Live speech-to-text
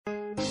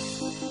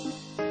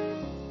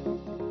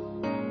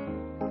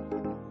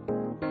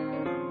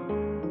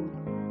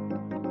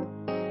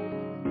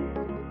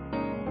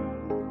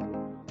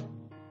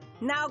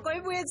nako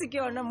e boetse ke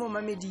yona mo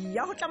mamedi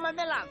ya go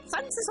tlamamela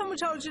santse sa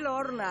motšhaotšhile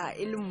wa rona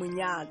e le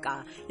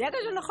Monyaka ya ka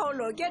jalo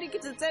kgaolo ke ya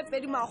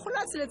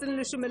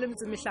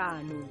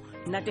 2015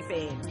 nnate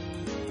fela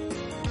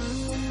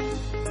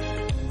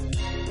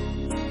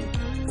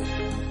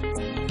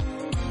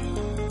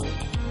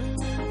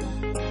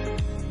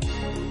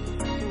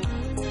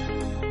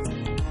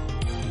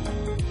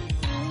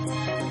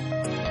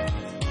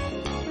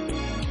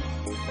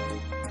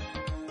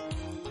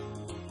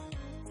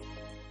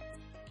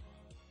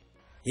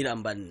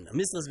Hilamban,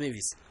 Mr.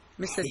 Mavis.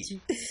 Mr.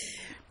 T.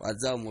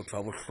 What's up,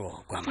 Mutwa?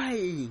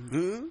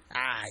 Fine.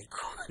 Ay,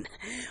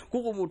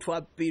 go motho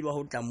wa pele wa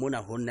go tla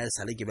mona go nna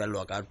sale ke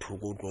belwa ka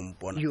thoko tlo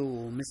mpona.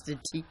 Yo, Mr.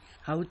 T,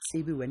 ha o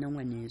tsebe wena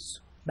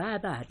ngwaneso. Ba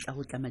batla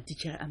go tla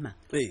matitjhere a mang.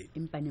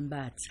 Empa neng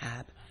ba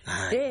tshaba.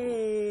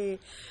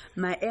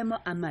 Maemo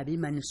a mabe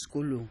mane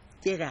sekolong.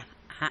 Ke ra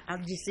ha a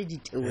dise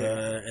ditheo.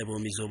 Ebo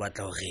miso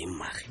batla go re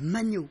mare.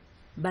 Manyo,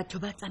 batho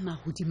ba tsama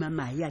hodima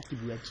mahe a ke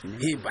bua tjena.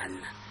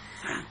 Bana.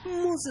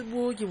 Mose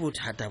bo ke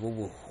bothata bo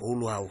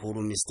boholo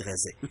haholo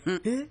mistress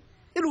e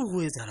le go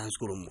etsa la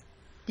sekolong mo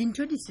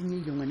dintho di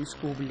senyile ngwane se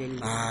go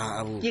bolella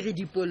ke re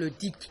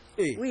dipolitiki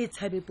o e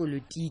tshabe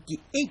politiki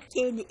e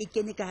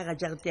kene ka hara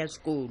jarete ya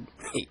sekolo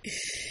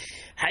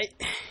hai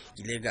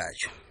ke le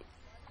gatsho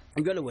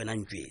jwale wena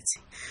ntjetse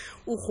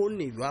o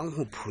kgonne jwang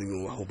ho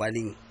phonyowa ho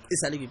baleng e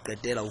sale ke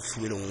qetela o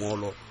fuwe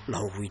lengolo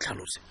la ho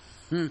itlhalosa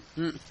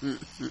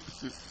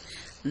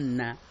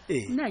nna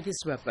ke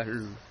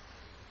sebapallo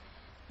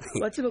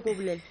wa tseba go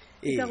bolela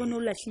ka go no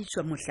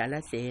lahliswa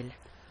mohlala fela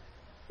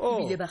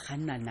ile ba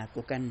kganna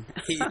nako ka nna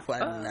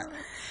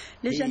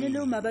le jane le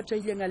o mabatho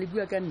ile nga le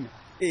bua ka nna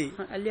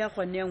a le ya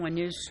gone ya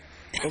ngwaneso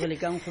o le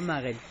kang go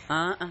magela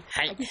ha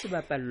ke se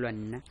bapallwa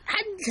nna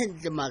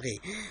hantle mare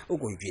o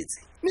go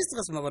ntjetse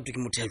mistress mabatho ke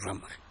motho ya jwa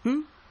mare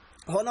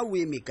hona o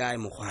eme kae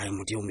mogwae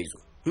motho o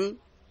mezo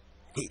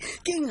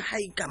ke eng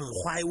ha ka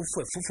mogwae o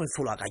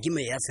fofolwa ka ke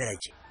me ya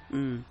fetse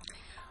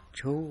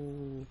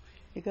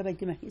e ka ba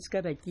ke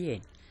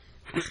yena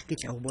ke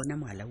tla o bona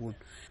mohala wona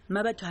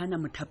mabatho hana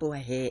mothapo wa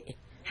hee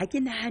ha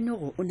ke nahane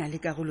gore o na le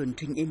karolo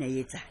nthong ena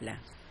e etsahalang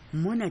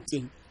mona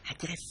teng ha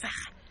ke re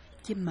faga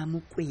ke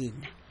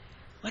Mamokwena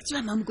wa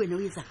tseba Mamokwena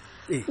o etsa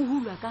o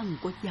hulwa ka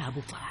nko ke a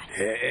bofala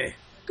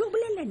ke o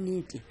bolela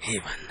nnete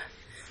bana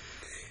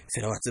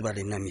fela wa tseba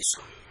le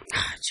namiso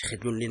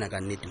tshegelo lena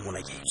ka nnete mona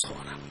ke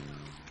itshola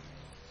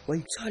wa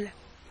itshola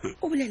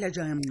o bolela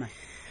jwang mma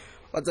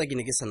wa tsa ke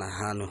ne ke sa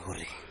nahane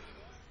hore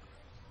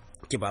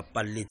ke ba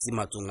palletse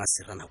matsong a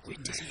serana go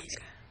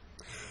etelele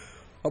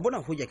wa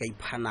bona ho ja ka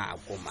iphana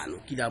go mano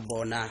ke la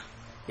bona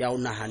ya o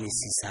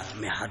nahanisisa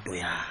mehato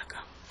yaka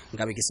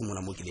nkabe ke se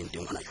mona mo ke leng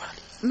teng hona jwale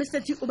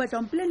Mr. T o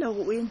batla mplela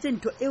gore o entse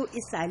ntho eo e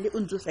sale o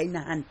ntse sa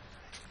inahana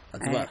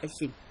atba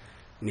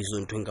miso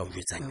ntho nka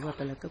botsa wa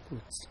bapala ka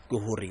kotsi ke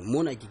hore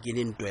mona ke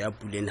kene ntwa ya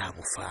puleng ha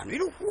bofano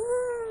ile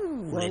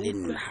le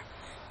nna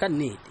ka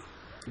nnete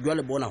jwale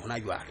bona hona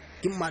jwale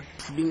ke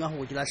mathuleng a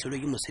go ke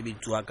lahlelwe ke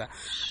mosebetsi wa ka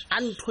a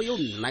ntho yo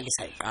nna ke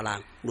sa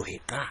iqalang lo he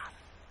qala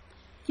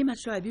ke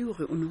maswabi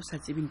hore o no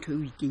sa tsebe ntho e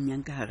o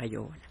ikenyang ka hara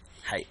yona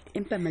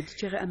empa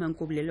matitjhere a mang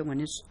ko bolele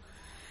ngwaneso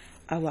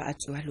a wa a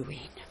tswa le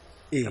wena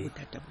ka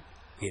bothata bo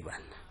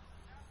bana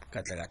ka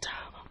tla ka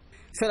thaba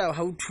fela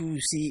ha o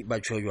thusi ba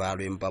tsho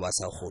jwalo empa ba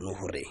sa kgone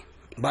hore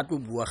ba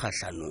tlo bua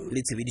kgahlanong le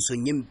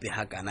tshebedisong nyempe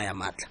ha kana ya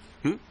matla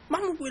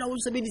Mamokwena o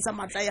sebedisa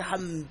matla ya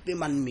hampe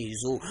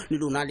manmezo le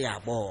lona le a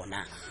bona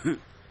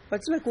wa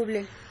tseba ko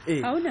bolela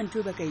ha ona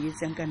ntho ba ka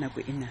etsang ka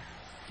nako ena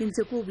ke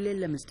ntse ko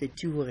bolela Mr.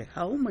 T hore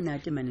ha o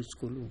monate mane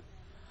sekolong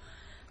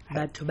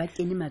batho ba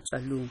kene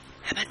matswalong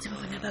ha ba tsebe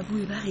rona ba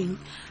bue ba reng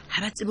ha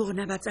ba tsebe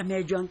rona ba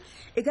tsamaya jwang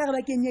e ka re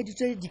ba kenye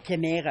ditse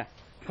di-camera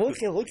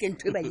hohle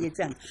ntho ba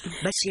etsang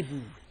ba shebu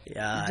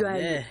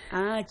jwale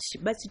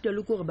ba sitwa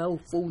le gore ba o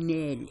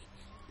founele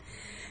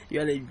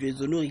yale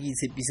jwetso no ke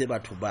itshepise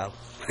batho bao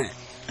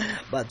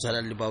ba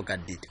tswala le bao ka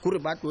dite gore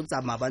ba tlo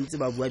tsamaya ba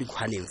ntse ba bua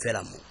dikhwaneng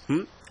fela mo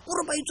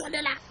gore ba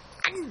itswalela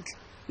hantle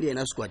le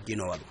yena squad ke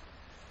no wa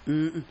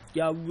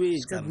ya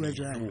wetsa bua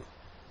jwalo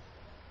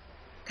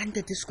ka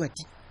ntate squad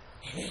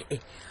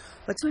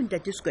wa tswa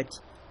ntate squad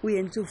o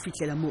yentse o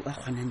fitlela mo ba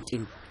kgonang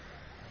teng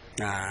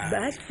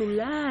ba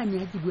hlolane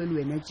ha ke bua le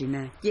wena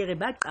tjena ke re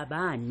ba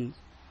qabane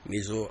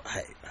miso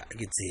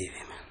ke tsebe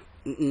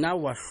nna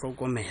wa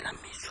hlokomela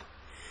miso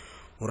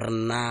hore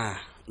na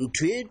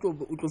ntho e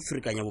tlo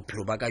frikanya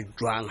bophelo ba ka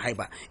jwang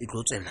haiba e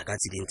tlo tswela ka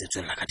tseleng tse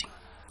tswela ka teng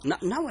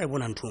na wa e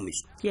bona ntho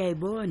miso ke a e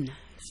bona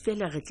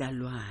fela re tla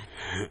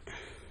lwana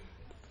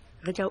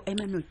re tla o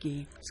ema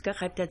nokeng ska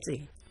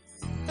kgatatse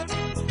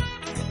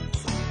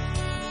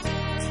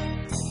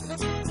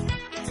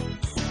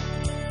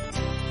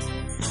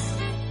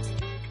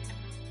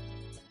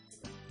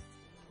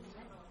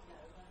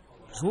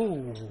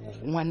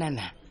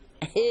ngwanana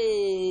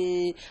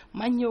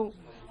manyo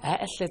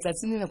a hletsa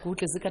tsinena go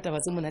utletse ka taba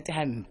tse monate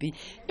hampe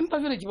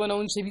empa jole ke bona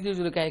o ntshebile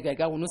jole kae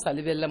ka go no sa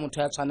lebella motho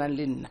ya tshwanang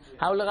le nna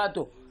ha o le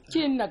gato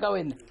ke nna ka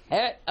wena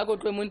a go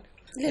tlwe mone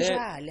le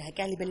jale ha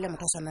ke a lebella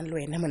motho a tshwanang le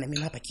wena mona mme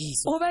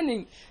mapakiso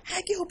gobaneng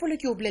ha ke hopole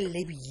ke o bolelle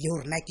ebile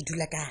gore na ke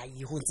dula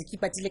kae go ntse ke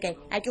ipatile kae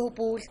ha ke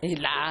hopole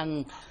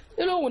elang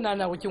e le go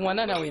nana go ke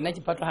ngwanana wena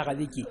ke patwa ga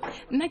gabeke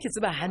nna ke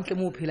tseba hantle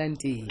mo o phelang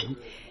teng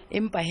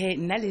empa he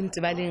nna le ntse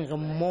ba leng re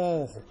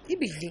mmogo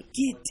ebile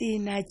ke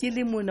tena ke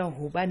le mona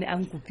gobane a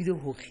nkopile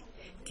gore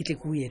ke tle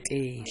ke o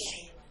etele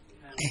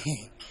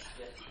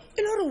e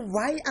le gore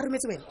why a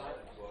rometse wena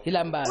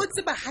elamba o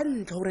tseba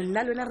hantle gore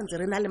nna le wena re ntse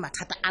re na le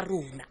mathata a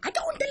rona a ke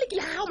go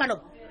ntelekile ga gago mano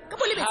ka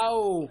bo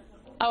lebetse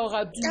ao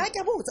gatu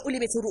ka botsa o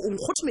lebetse gore o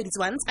nkgothomeditse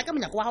wa ntsha ka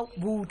monyako wa gago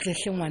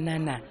botletlhe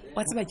ngwanana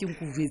wa tseba ke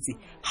nkobetse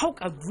ga o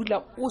ka dula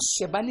o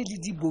shebane le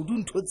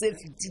dibodu ntho tse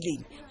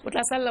fetileng o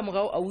tla salela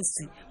morago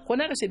ausi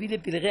gona re shebile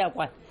pele ge ya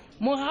kwana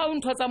morago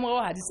ntho tsa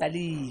morago ga di sa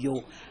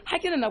leyo ga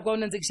ke na nako ya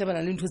o ntse ke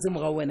shebana le ntho tse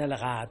morago wena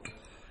legato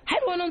ga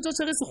e bona o ntse o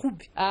tshwere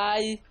segopi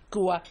ai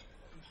tloa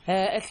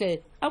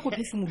ehle a ko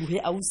phefumolohe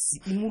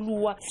ausi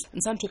imoloa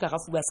ntsha ntho ka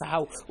gafuba sa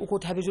gago o ko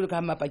thabe jalo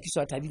ka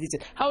mapakiso a thabile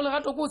tsena ga o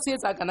legato ko o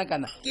tsheetsa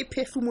kana-kana ke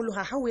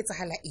phefumologa ga o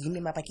etsagala eng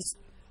mapakiso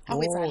ga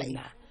o etsagala eng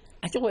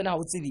a ke go wena ga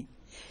o tsebe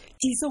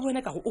ke ise go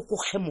wena ka go o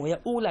koge moya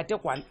o late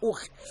kwane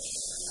oge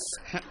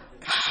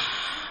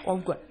wa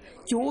utlwa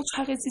ke o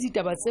tshwaretse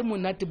ditaba tse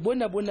monate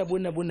bona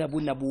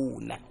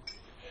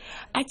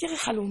a ke re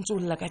gale o ntse o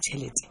lela ka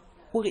tšhelete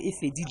gore e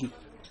fedile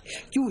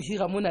ke o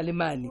hira mona le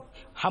mane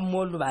ga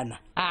mmolo bana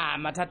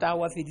mathata a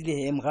wa fedile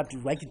he mogatu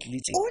wa ke tlile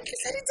tse o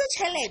tliseditse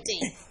tšhelete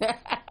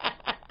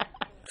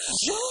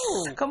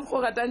ka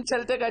mokgo ratang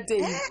tšhelete ka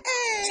teng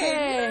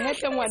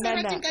hetle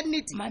ngwanana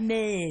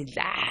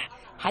mamela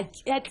ga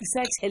ke a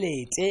tlisa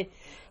tšhelete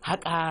ga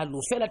kalo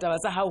fela taba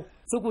tsa gago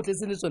tse ko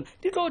tletse le tsone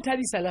di tlo o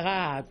thabisa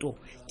legato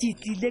ke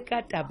tlile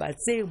ka taba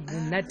tse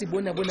monate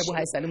bona bo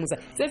ga e sa le mosa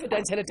tse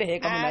fetang tšhelete he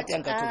ka monate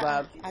yanka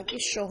thobalo a ke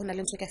sure go na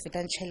le ntho ka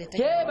fetang tšhelete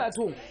he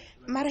bathong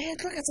mare he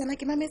tlo ka tsena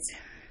ke mametse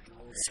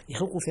e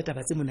ge ko feta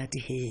ba tse monate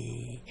he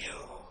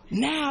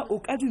na o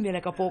ka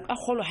dumela kapa o ka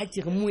kgolwa ga ke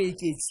re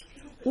moeketsi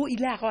o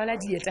ile a gawala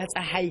dietla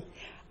tsa hae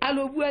a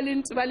lo bua le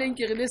ntse ba leng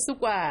ke re le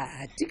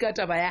sekwati ka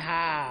taba ya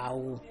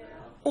hao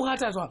o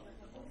rata jwang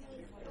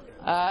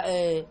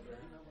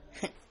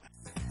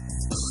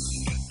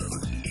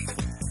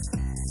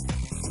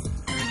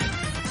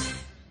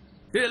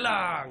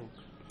Elang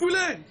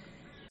Puleng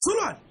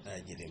Sulwan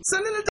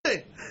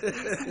Senelete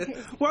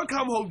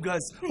Welcome home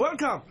guys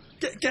welcome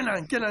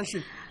Kenan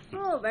hle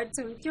Oh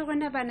batho ke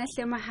gona bana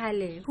hle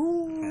mahale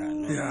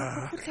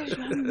ya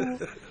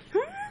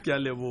ke a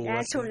leboga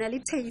ya tshona le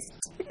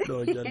taste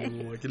no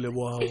ke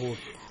leboga go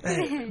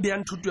di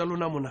nthuto ya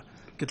lona mona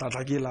ke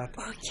tlatla ke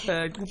lata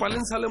ke kopa le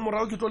ntsha le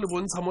morago ke tlo le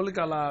bontsha mo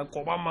lekala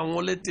koba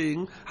mangole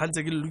teng ha ntse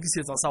ke le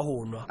lokisetsa sa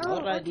go nwa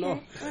alright no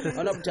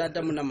ona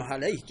bothata mona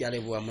mohala ke a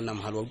leboga mona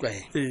mohala wa utlwa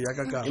he ya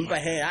ka empa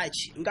he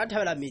achi nka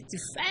thabela metsi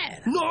fela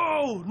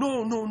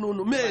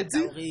no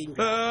metsi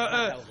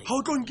ha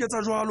o tlo nketsa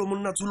jwalo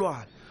monna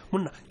Tsulwane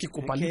monna ke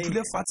kopa le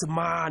dule fatshe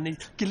mane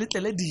ke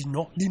letlele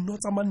dino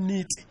tsa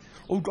mannete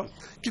o utlwa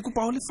ke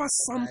kopa ho le fa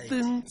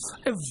something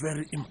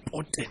very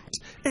important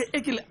e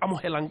ke le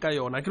amohelang ka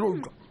yona ke lo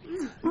utlwa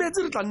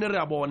metsi re tla nne re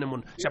a bone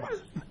monna sheba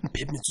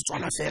mphe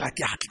metsutswana fela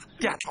ke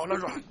atla ona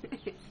jwang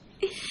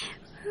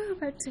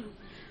batho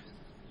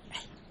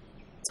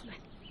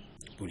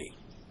Puleng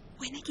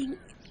wena ke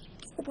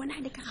o bona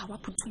le ka ga wa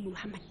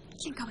phutholoha man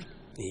ke nka wena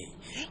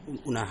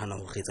o nagana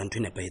go getsa ntho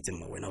e nepagetseng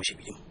mo wena o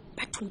shebile mo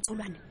batho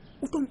Tsulwane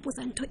o tlo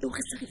mposa ntho eo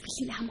re se re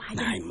fihlile ha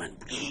mohale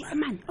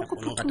man o go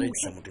phutholoha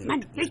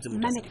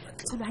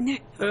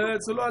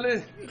Tsulwane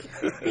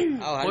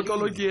o tlo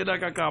lo ke ena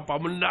ka kapa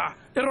monna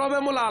e robe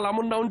molala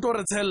monna o nto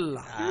re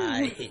tshella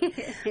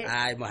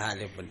ai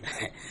mohale monna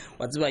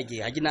wa tseba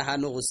ke ha ke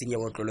nagane go senya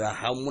botlolo ya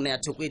ga mona ya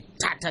thoko e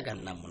thata ka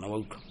nna mona wa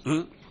utlwa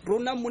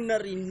rona monna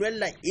re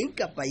inwella eng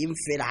kapa eng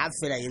fela ha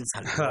fela e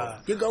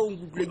ntshana ke ka o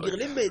nkutlwe ke re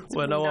le metsi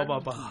wena wa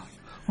baba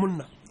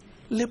monna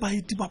le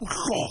baiti ba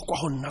bohlokwa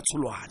go nna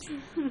Tsulwane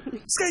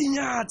se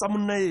inyatsa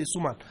monna yesu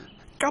man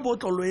ka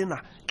botlolo ena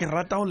ke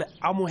rata go le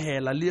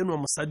amohela le enwa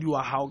mosadi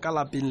wa hao ka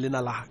lapeng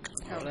lena la ka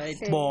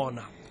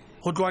bona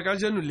go tloa ka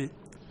jeno le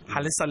ha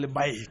le sa le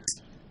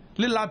baeti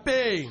le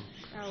lapeng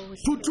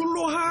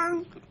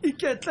phuthulohang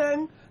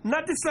iketleng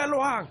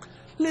natifelwang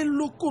le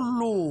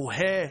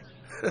lokolohe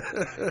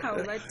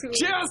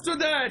cheers to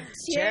that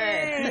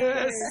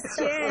cheers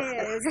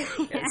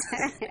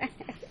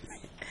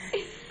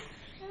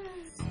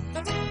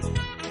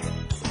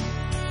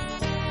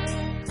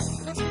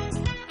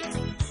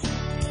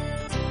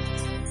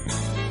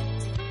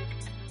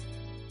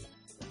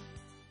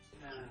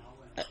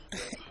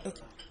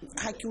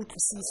ha ke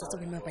utlwisisa tsa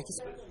bona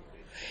pakiso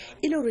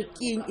e le gore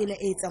ke eng ela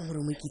e etsang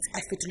gore moeketsi a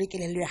fetole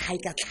kelello ya hae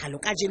ka tlhalo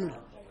ka jeno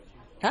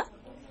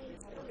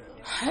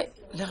hai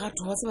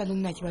legato wa tseba le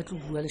nna ke batlo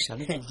bua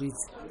leshano ke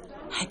jetse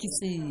ha ke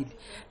tsebe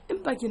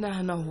empa ke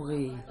nahana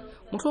hore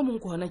mohlomong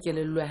ko hona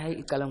kelello ya hae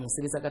e qalang ho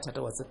sebetsa ka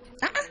thata wa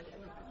tseba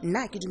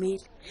nna ke dumele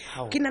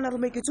ke nana re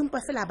moeketsi mpa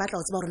fela a batla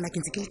ho tseba gore nna ke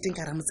ntse ke le teng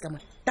ka ramotse ka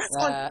mona that's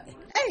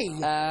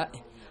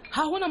all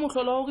ha hona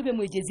mohlolo hore be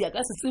moeketsi a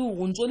ka se tseo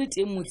go ntso le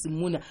teng motseng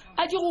mona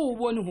a ke go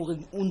bone hore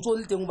o ntso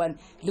le teng hobane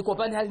le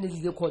kopane ha le ne le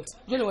ile court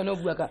jwale wena o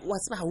bua ka wa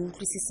tseba ha o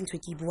utlwisise ntho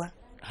ke bua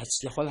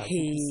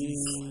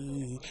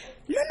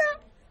lona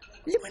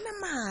le bona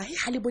mahe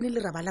ha le bone le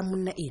raba la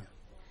monna eno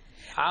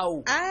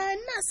hao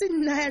ana se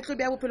nna ya tlo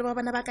bea bophelo ba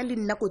bana ba ka le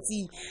nna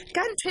kotsing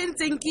ka ntho e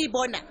ntseng ke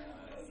bona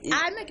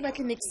ana ke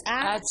batle next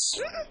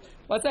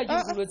wa tsa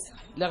ke boletse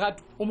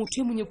lerato o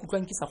motho e monnye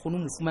kutlwang ke sa kgone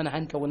mo fumana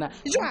hantle gona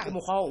ke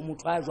mokgwa o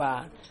motho a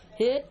jwang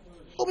he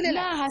o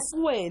bolela ha se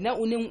wena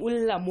o neng o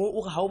lla mo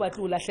o re ha o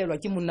batle o lahlelwa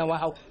ke monna wa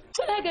hao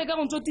tshola ka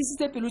go ntso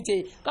tisitse pelo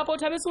tje ka po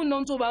thabetse o nna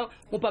o ntso ba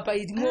mo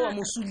papaedi mo wa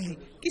mosulli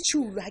ke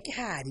tshulo ha ke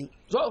hane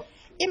jo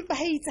empa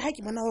ha itse ha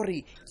ke bona hore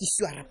ke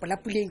siwa rapola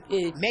puleng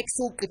Max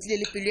o qetile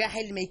le pelo ya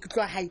hae le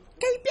maikutlo a hae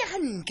ka ipe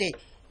hantle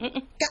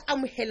ka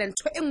amohela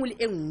ntho e nngwe le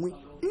e nngwe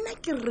nna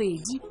ke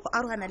ready go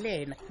arohana le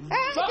ena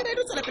ke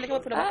ready tsela pele ka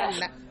bophelo ba ka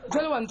nna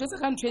jwale wa ntse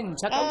ka ntho e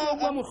ntšha ka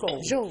bua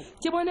mohlogo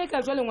ke bone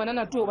ka jwale ngwana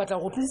na o batla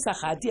go tlisa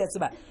gati ya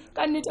tseba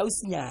ka nnete a o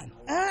senyana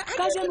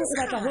ka jwale o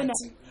batla hona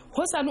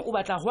ho sane o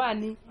batla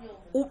hwane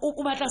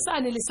o batla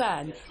sane le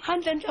sane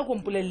hantle ntle go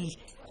mpolelle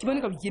ke bone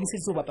ka bo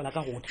ikemiseditse ho bapala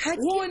ka rona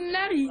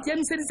wona re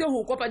ikemiseditse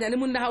ho kopanya le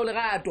monna hao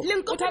lerato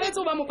o thabetse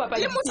ho ba mo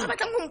papadi le motho a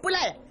batlang go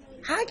mpolaya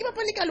ha ke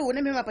bapale ka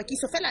lona mme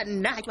mapakiso fela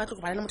nna ha ke batla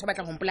go bana le motho a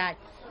batlang go mpolaya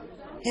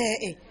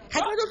ha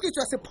ke batla go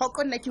tlitswa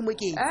sephoko nna ke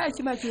mokeng ha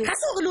se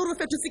gore le hore o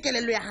fetotse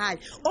kelello ya hae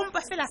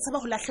ompa fela a saba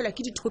go latlhelwa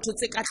ke dithotho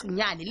tse ka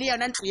tlonyane le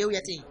yona ntlo eo ya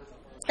teng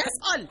that's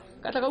all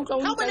ka tla ka utlwa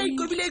ha bona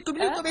ikobile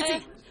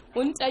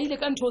o ntaile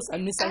ka ntho o sa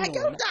nnesang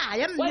yona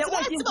ya mme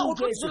wa tseba go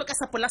tlotsola ka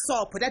sapola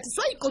sopho that is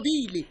why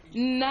ikobile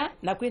nna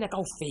nako ena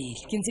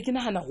kaofela ke ntse ke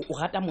nagana go o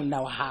rata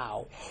monna wa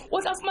hao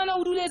o tla fumana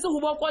o duletse go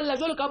bokolla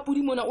jalo ka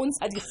pudi mona o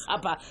ntsha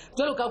dikgapa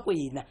jalo ka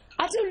kwena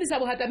a tselisa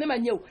bogata mme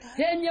manyeo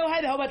he nyeo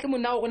ha ba batle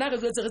monna wa rona re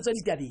tswetse re tswe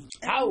ditabeng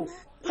hao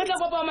re tla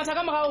kopa matha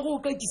ka morago go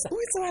qekisa o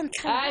itse wa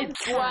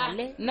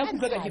ntlha nna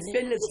kutlwa ka ke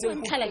felletse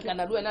go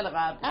tlhalekana le wena le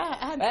gape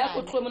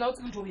go tlhoe mona o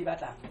tse ntho o e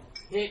batlang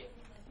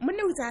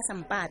monna o itse a sa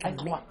mpatla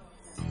mme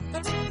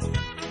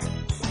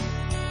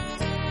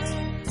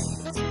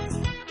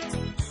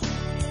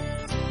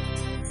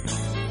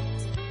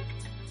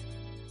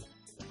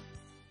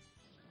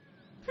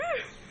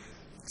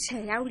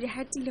ya o di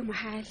hatile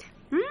mohale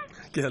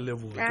ke a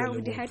leboga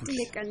o di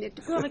hatile ka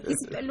nnete ke gore ke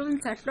sepelo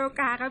ntsha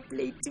hloka hara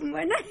plate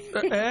mona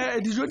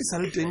dijo di sa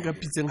le teng ka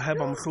pitseng ha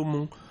eba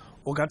mohlomong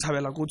o ka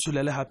thabela ko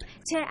tshulele hape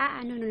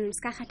no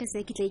ska gata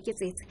se ke tla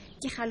iketsetse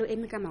ke galo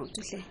eme ka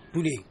maoto hle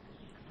Puleng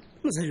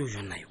mosadi o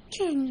jwana yo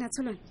ke nna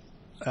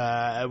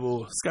tsolwana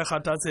bo ska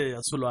kgatatse ya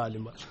tsholwane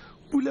ma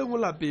Puleng o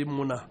lapeng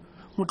mona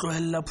mo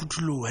tlohella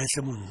phuthuloho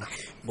hehle monna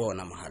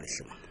bona mohale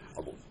hle mona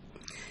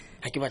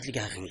ha ke batle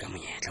ka reng ka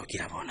monyetla o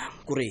dira bona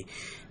kore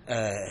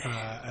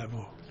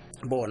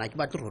bona ke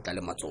batle rotla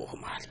le matsogo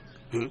male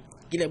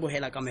ke le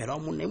bohela ka mehelo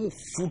wa monna e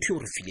mofuthi o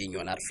re fileng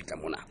yona re fitla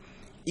mona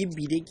e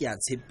bile ke a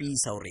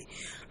tshepisa hore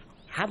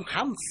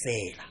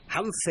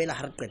ham fela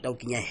ha re qeta o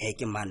kenya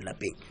heke man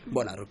lapeng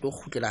bona re tlo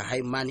khutlela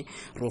hae mane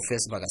ro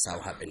first baka sa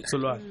o happen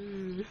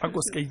Solwane a ko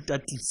se ka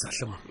itatisa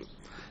hle mona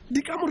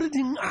di ka more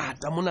ding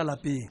ata mona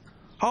lapeng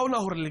ha ona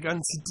hore le ka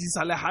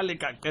ntshitisa le ha le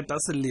ka qeta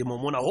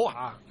selemo mona ho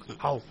ha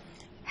hao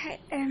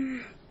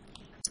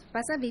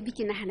basa baby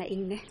ke nahana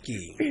eng ne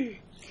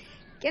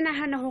ke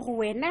nahana hore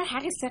wena ha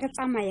re se re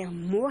tsamaya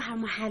mo ha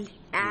mohale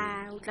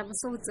o tla bo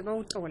se o tseba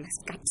o tola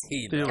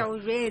skati ka o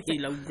jwetsa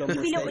ebile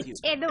o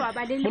tsebe wa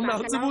ba le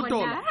lebaka la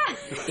hona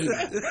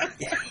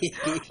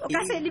o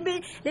ka se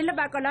le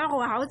lebaka la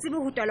hore ha o tsebe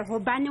ho tola ho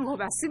baneng ho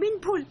ba swimming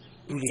pool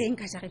teng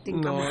ka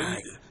jareteng ka mona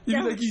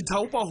ile ke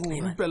ithaopa ho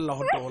rupella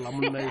ho tola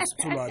monna e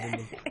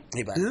Solwane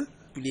ba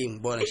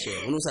Puleng bona she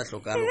o no sa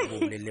hloka go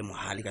bolelle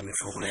mohale ka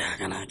mefogolo ya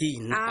kana ke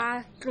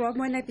nna tlo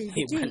mona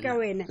baby ke ka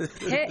wena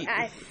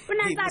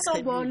ona tla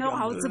tlo bona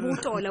ha o tsebe o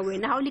tola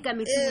wena ha o le ka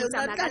mefogolo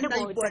tsa ka le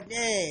botsa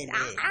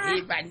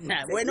banna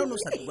wena o no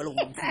sa tloba le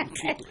go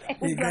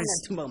mfuthu guys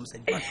timba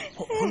mosadi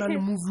hona le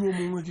movie o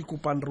mongwe ke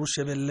kopang ro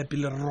shebelle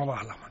pele re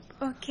robala man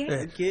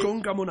tlong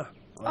ka mona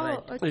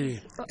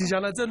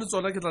dijana tseno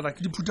tsona ke tla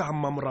ke diphuta ha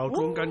mmamorao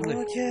tlong ka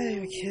nne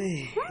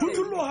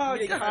phuthuloha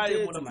ke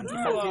hae mona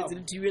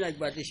TV la ke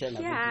batle shana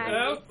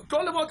tlo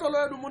le botlolo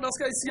ya mona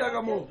ska isia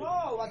ka mo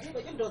wa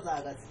tsebe ke ndo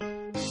tsaka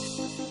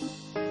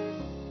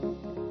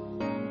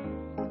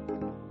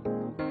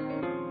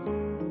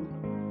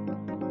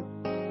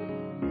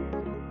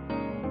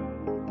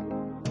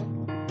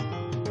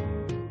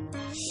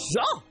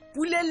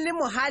Puleng le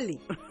mohale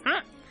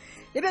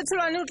le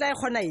Tsholwane o tla e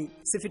kgona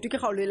se fetwe ke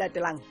gaolo e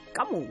latelang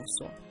ka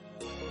moso